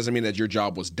hands, it doesn't mean that your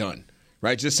job was done,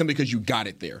 right? Just simply because you got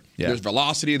it there. Yeah. There's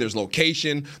velocity, there's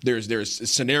location, there's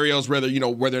scenarios whether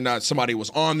or not somebody was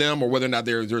on them or whether or not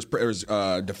there's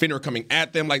a defender coming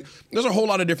at them. Like there's a whole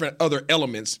lot of different other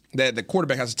elements that the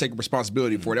quarterback has to take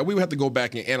responsibility for that we would have to go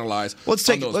back and analyze. Let's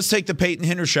take the Peyton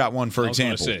Hendershot one for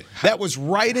example. That was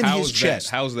right in his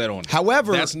chest. How's that on?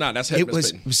 However, that's heavy.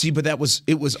 But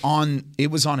it was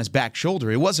on his back shoulder.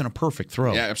 It wasn't a perfect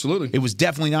throw. Yeah, absolutely. It was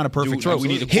definitely not a perfect throw. Do we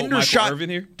need to quote Michael Irvin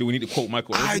here? Do we need to quote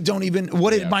Michael Irvin? I don't even.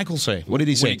 What did Michael say? What did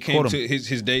he say? When he came to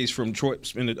his days from Troy,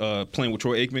 playing with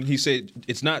Troy Aikman, he said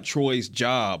it's not Troy's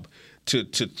job to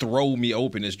throw me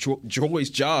open. It's Troy's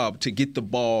job to get the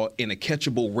ball in a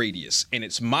catchable radius, and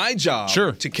it's my job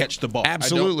to catch the ball.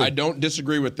 Absolutely, I don't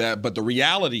disagree with that, but the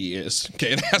reality is,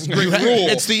 that's a great rule.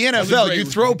 It's the NFL. You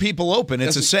throw people open.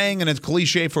 It's a saying and it's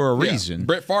cliche for a reason.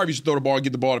 Brett Favre used to throw the ball and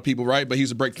get the ball to people, right? But he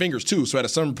used to break fingers too. So at a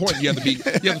certain point, you have to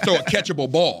throw a catchable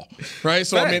ball, right?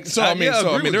 So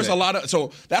there's a lot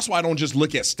of that's why I don't just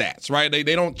look at stats, right? They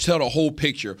don't tell the whole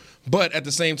picture. But at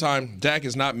the same time, Dak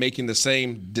is not making the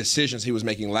same decisions he was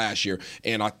making last year.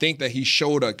 And I think that he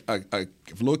showed a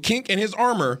little kink in his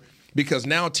armor because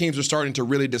now teams are starting to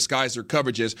really disguise their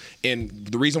coverages. And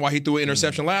the reason why he threw an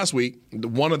interception last week,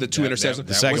 one of the two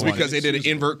interceptions, was because they did an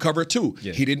invert cover 2.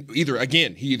 Yeah. He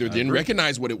either didn't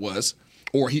recognize what it was,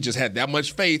 or he just had that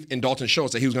much faith in Dalton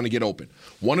Schultz that he was going to get open.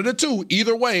 One of the two,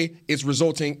 either way, it's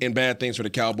resulting in bad things for the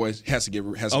Cowboys. There are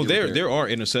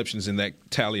interceptions in that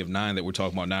tally of 9 that we're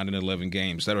talking about, 9 in 11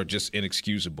 games, that are just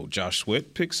inexcusable. Josh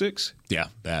Sweat, pick 6? Yeah,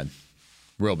 bad.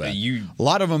 Real bad. A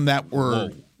lot of them that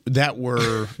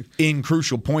were in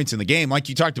crucial points in the game. Like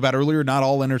you talked about earlier, not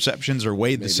all interceptions are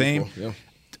weighed the same. Yeah.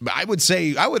 But I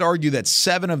would argue that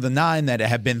 7 of the 9 that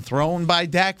have been thrown by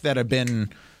Dak that have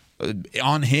been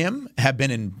on him have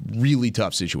been in really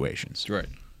tough situations. Right.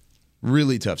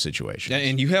 Really tough situations.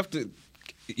 And you have to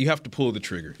pull the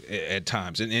trigger at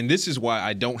times. And this is why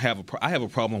I have a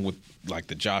problem with like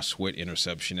the Josh Sweat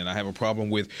interception, and I have a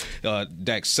problem with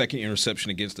Dak's second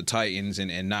interception against the Titans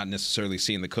and not necessarily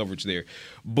seeing the coverage there.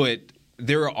 But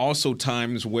there are also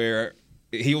times where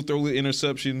he'll throw the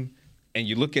interception and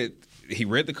you look at he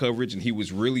read the coverage and he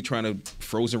was really trying to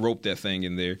frozen rope that thing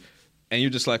in there. And you're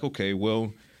just like, okay,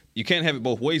 well, you can't have it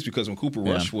both ways because when Cooper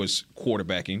Rush was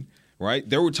quarterbacking, right,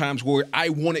 there were times where I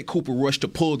wanted Cooper Rush to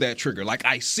pull that trigger. Like,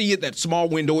 I see it, that small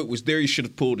window, it was there, you should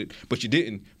have pulled it, but you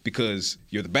didn't because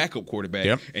you're the backup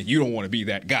quarterback and you don't want to be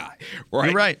that guy, right?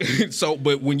 You're right.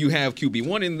 But when you have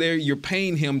QB1 in there, you're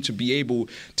paying him to be able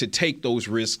to take those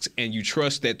risks, and you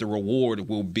trust that the reward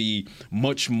will be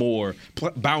much more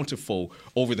bountiful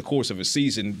over the course of a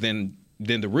season than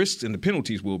the risks and the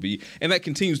penalties will be. And that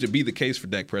continues to be the case for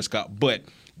Dak Prescott, but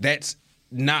that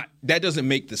doesn't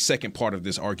make the second part of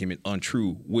this argument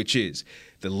untrue, which is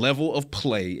the level of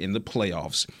play in the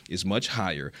playoffs is much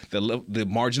higher. The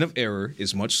margin of error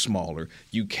is much smaller.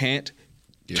 You can't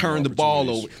turn the ball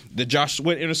over. The Josh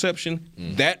Sweat interception,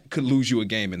 that could lose you a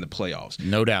game in the playoffs.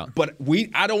 No doubt. But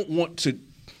I don't want to,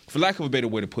 for lack of a better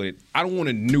way to put it, I don't want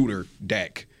to neuter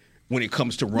Dak when it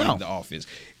comes to running the offense.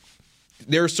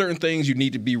 There are certain things you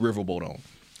need to be riverboat on.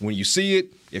 When you see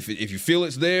it, if you feel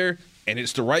it's there, and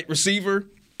it's the right receiver,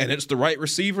 and it's the right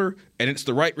receiver, and it's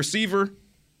the right receiver,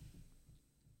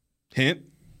 hint,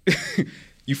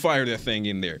 you fire that thing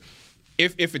in there.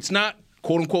 If it's not,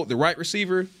 quote unquote, the right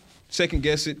receiver, second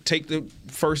guess it, take the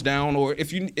first down, or if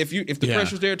the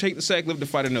pressure's there, take the sack, live to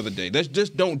fight another day.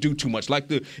 Just don't do too much. Like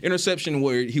the interception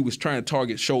where he was trying to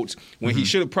target Schultz when he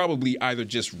should have probably either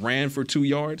just ran for 2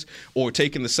 yards or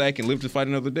taken the sack and lived to fight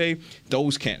another day.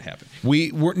 Those can't happen.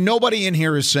 Nobody in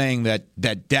here is saying that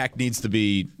Dak needs to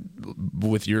be,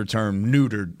 with your term,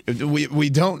 neutered. We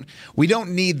don't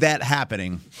need that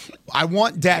happening. I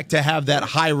want Dak to have that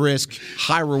high risk,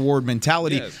 high reward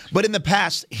mentality. Yes. But in the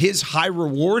past, his high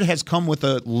reward has come with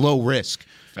a low risk.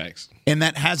 Facts. And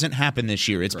that hasn't happened this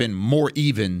year. It's been more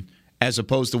even as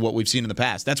opposed to what we've seen in the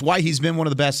past. That's why he's been one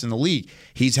of the best in the league.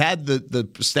 He's had the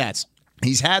stats.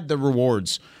 He's had the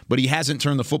rewards, but he hasn't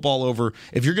turned the football over.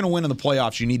 If you're going to win in the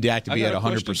playoffs, you need Dak to be at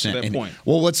 100%.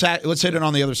 Well, let's hit it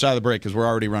on the other side of the break because we're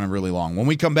already running really long. When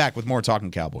we come back with more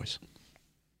Talking Cowboys.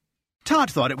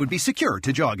 Todd thought it would be secure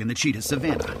to jog in the cheetah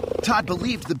savanna. Todd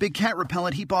believed the big cat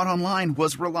repellent he bought online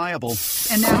was reliable.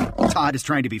 And now, Todd is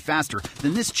trying to be faster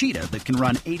than this cheetah that can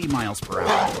run 80 miles per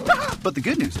hour. But the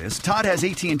good news is, Todd has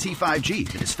AT&T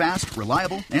 5G that is fast,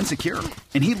 reliable, and secure.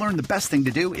 And he learned the best thing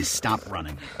to do is stop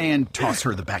running and toss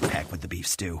her the backpack with the beef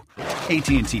stew.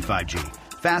 AT&T 5G.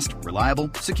 Fast,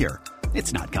 reliable, secure.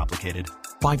 It's not complicated.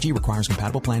 5G requires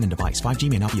compatible plan and device. 5G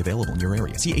may not be available in your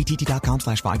area. See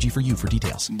att.com/5G for you for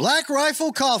details. Black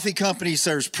Rifle Coffee Company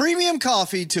serves premium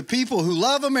coffee to people who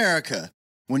love America.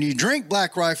 When you drink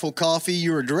Black Rifle coffee,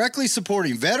 you are directly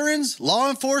supporting veterans,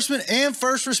 law enforcement, and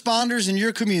first responders in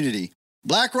your community.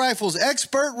 Black Rifle's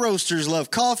expert roasters love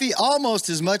coffee almost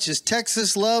as much as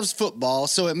Texas loves football,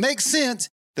 so it makes sense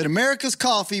that America's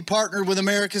Coffee partnered with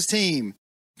America's team.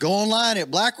 Go online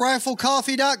at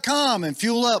blackriflecoffee.com and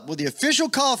fuel up with the official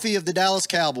coffee of the Dallas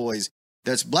Cowboys.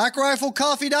 That's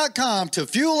blackriflecoffee.com to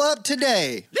fuel up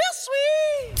today. Lil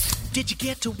Sweet! Did you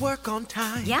get to work on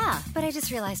time? Yeah, but I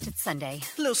just realized it's Sunday.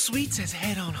 Lil Sweet says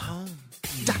head on home.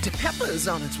 Dr. Pepper's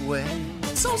on its way.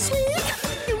 So sweet,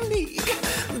 unique.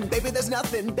 Baby, there's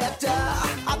nothing better.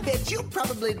 I bet you've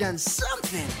probably done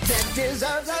something that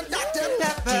deserves a Dr.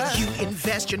 Pepper. Did you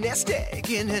invest your nest egg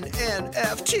in an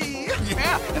NFT?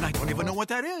 Yeah, and I don't even know what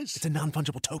that is. It's a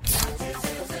non-fungible token.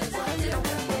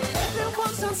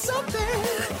 Everyone's done something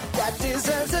that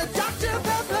deserves a Dr.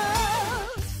 Pepper.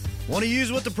 Want to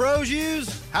use what the pros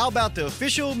use? How about the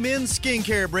official men's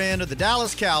skincare brand of the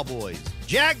Dallas Cowboys,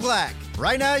 Jack Black?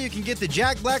 Right now, you can get the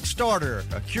Jack Black Starter,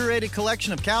 a curated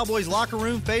collection of Cowboys locker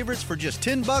room favorites for just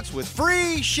 $10 with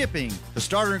free shipping. The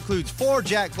starter includes 4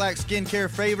 Jack Black skincare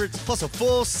favorites, plus a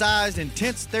full-sized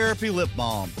intense therapy lip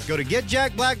balm. Go to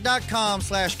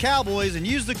getjackblack.com/cowboys and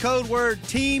use the code word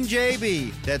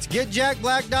TEAMJB. That's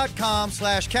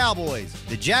getjackblack.com/cowboys.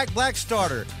 The Jack Black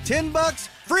Starter, $10,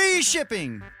 free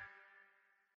shipping.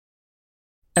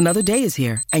 Another day is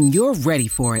here, and you're ready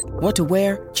for it. What to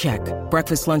wear? Check.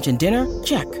 Breakfast, lunch, and dinner?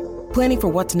 Check. Planning for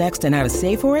what's next and how to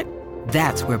save for it?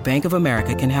 That's where Bank of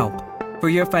America can help. For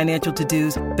your financial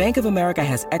to-dos, Bank of America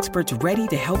has experts ready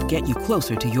to help get you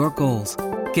closer to your goals.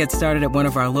 Get started at one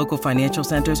of our local financial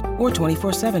centers or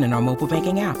 24/7 in our mobile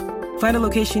banking app. Find a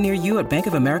location near you at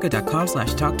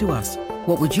bankofamerica.com/talktous.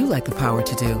 What would you like the power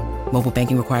to do? Mobile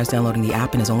banking requires downloading the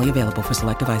app and is only available for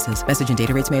select devices. Message and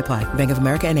data rates may apply. Bank of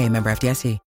America NA, member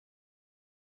FDIC.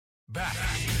 Back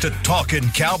to Talking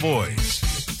Cowboys.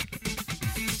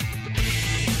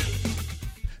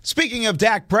 Speaking of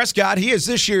Dak Prescott, he is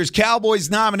this year's Cowboys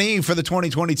nominee for the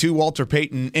 2022 Walter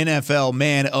Payton NFL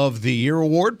Man of the Year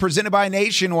Award, presented by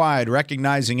Nationwide,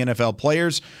 recognizing NFL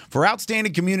players for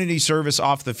outstanding community service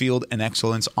off the field and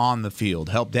excellence on the field.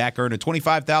 Help Dak earn a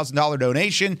 $25,000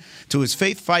 donation to his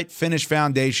Faith Fight Finish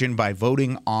Foundation by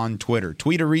voting on Twitter.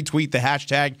 Tweet or retweet the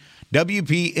hashtag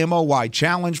WPMOY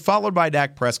Challenge, followed by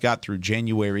Dak Prescott through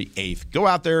January 8th. Go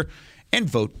out there and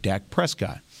vote Dak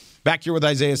Prescott. Back here with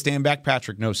Isaiah Stanback,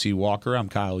 Patrick No-C Walker. I'm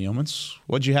Kyle Yeomans.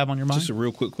 What'd you have on your mind? Just a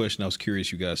real quick question I was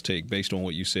curious you guys take based on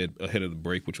what you said ahead of the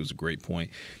break, which was a great point.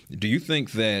 Do you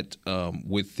think that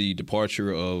with the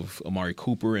departure of Amari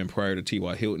Cooper and prior to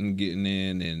T.Y. Hilton getting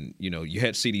in and, you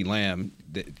had CeeDee Lamb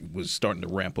that was starting to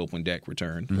ramp up when Dak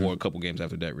returned or a couple games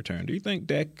after Dak returned. Do you think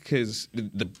Dak has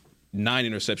the 9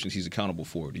 interceptions he's accountable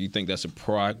for? Do you think that's a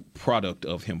product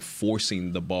of him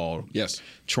forcing the ball? Yes.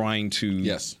 Trying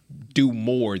to do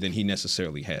more than he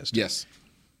necessarily has? Yes.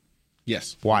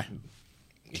 Why?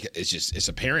 It's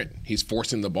apparent. He's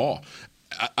forcing the ball.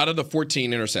 Out of the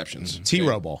 14 interceptions. It's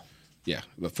hero ball. Yeah.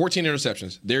 The 14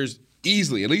 interceptions, there's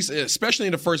easily, at least especially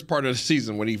in the first part of the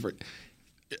season, when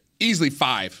easily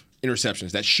 5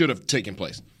 interceptions that should have taken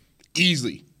place.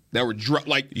 Easily. That were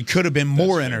you could have been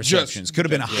more interceptions. Could have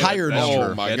been a higher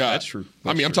number. Oh my God, that's true.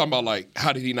 I'm talking about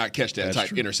how did he not catch that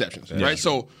type interceptions, right?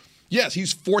 So yes,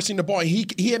 he's forcing the ball.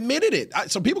 He admitted it.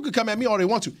 So people could come at me all they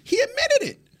want to. He admitted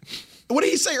it. What did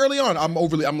he say early on? I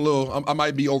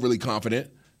might be overly confident.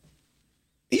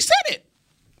 He said it.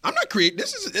 I'm not creating.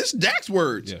 This is Dak's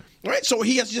words, right? So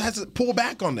he just has to pull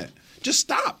back on that. Just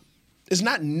stop. It's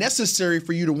not necessary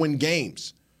for you to win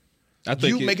games. I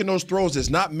think making those throws is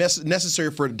not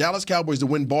necessary for the Dallas Cowboys to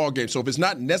win ball games. So if it's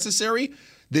not necessary,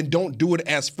 then don't do it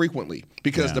as frequently.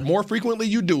 Because the more frequently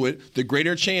you do it, the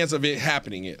greater chance of it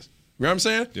happening is. You know what I'm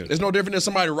saying? Yeah. It's no different than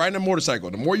somebody riding a motorcycle.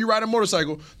 The more you ride a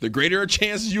motorcycle, the greater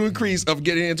chances you increase of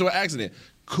getting into an accident.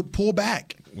 Pull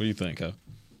back. What do you think, huh?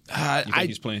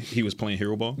 You think he was playing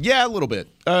hero ball? Yeah, a little bit.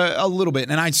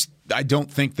 And I don't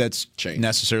think that's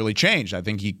necessarily changed. I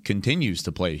think he continues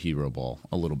to play hero ball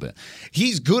a little bit.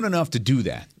 He's good enough to do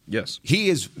that. Yes. He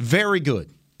is very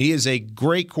good. He is a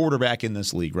great quarterback in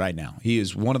this league right now. He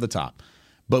is one of the top.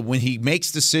 But when he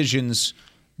makes decisions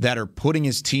that are putting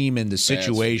his team into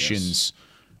situations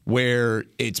where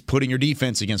it's putting your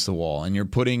defense against the wall and you're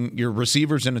putting your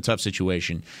receivers in a tough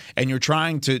situation and you're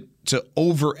trying to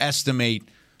overestimate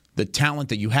the talent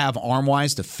that you have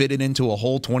arm-wise to fit it into a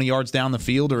hole 20 yards down the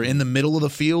field or in the middle of the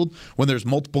field when there's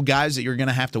multiple guys that you're going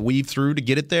to have to weave through to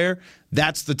get it there,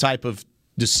 that's the type of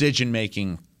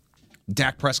decision-making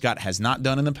Dak Prescott has not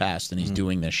done in the past and he's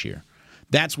doing this year.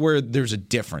 That's where there's a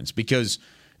difference because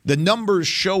the numbers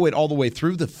show it all the way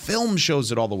through. The film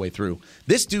shows it all the way through.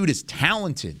 This dude is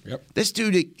talented. Yep. This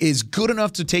dude is good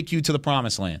enough to take you to the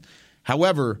promised land.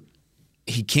 However,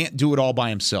 he can't do it all by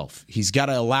himself. He's got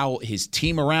to allow his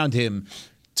team around him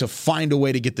to find a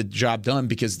way to get the job done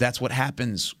because that's what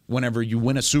happens whenever you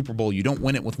win a Super Bowl. You don't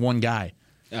win it with one guy.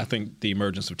 I think the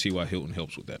emergence of T.Y. Hilton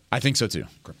helps with that. I think so, too.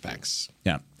 Thanks.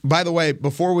 Yeah. By the way,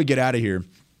 before we get out of here,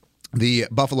 the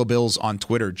Buffalo Bills on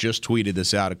Twitter just tweeted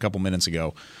this out a couple minutes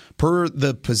ago. Per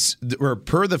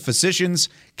the physicians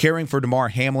caring for Damar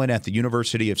Hamlin at the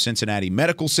University of Cincinnati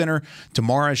Medical Center,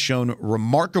 Damar has shown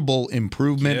remarkable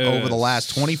improvement over the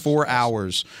last 24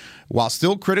 hours. While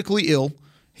still critically ill,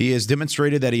 he has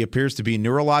demonstrated that he appears to be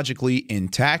neurologically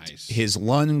intact. Nice. His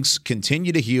lungs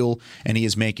continue to heal, and he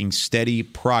is making steady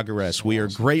progress. We are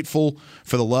grateful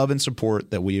for the love and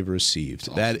support that we have received.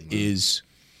 Awesome, that is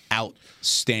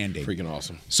outstanding. Freaking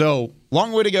awesome. So,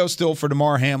 long way to go still for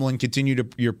Damar Hamlin. Continue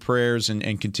your prayers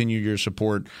and continue your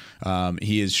support.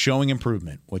 He is showing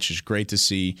improvement, which is great to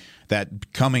see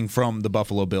that coming from the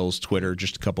Buffalo Bills Twitter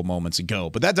just a couple moments ago.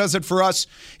 But that does it for us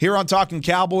here on Talking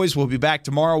Cowboys. We'll be back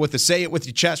tomorrow with the Say It With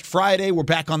Your Chest Friday. We're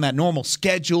back on that normal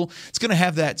schedule. It's going to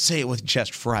have that Say It With Your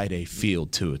Chest Friday feel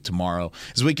to it tomorrow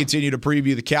as we continue to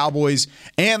preview the Cowboys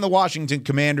and the Washington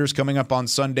Commanders coming up on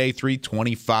Sunday,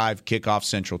 3:25 kickoff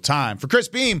Central Time. For Chris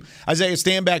Beam, Isaiah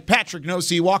Stanback, Patrick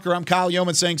No-C Walker, I'm Kyle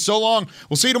Yeoman saying so long.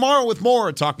 We'll see you tomorrow with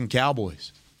more Talking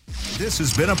Cowboys. This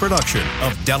has been a production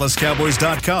of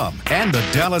DallasCowboys.com and the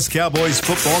Dallas Cowboys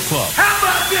Football Club. How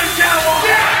about this, Cowboys?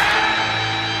 Yeah!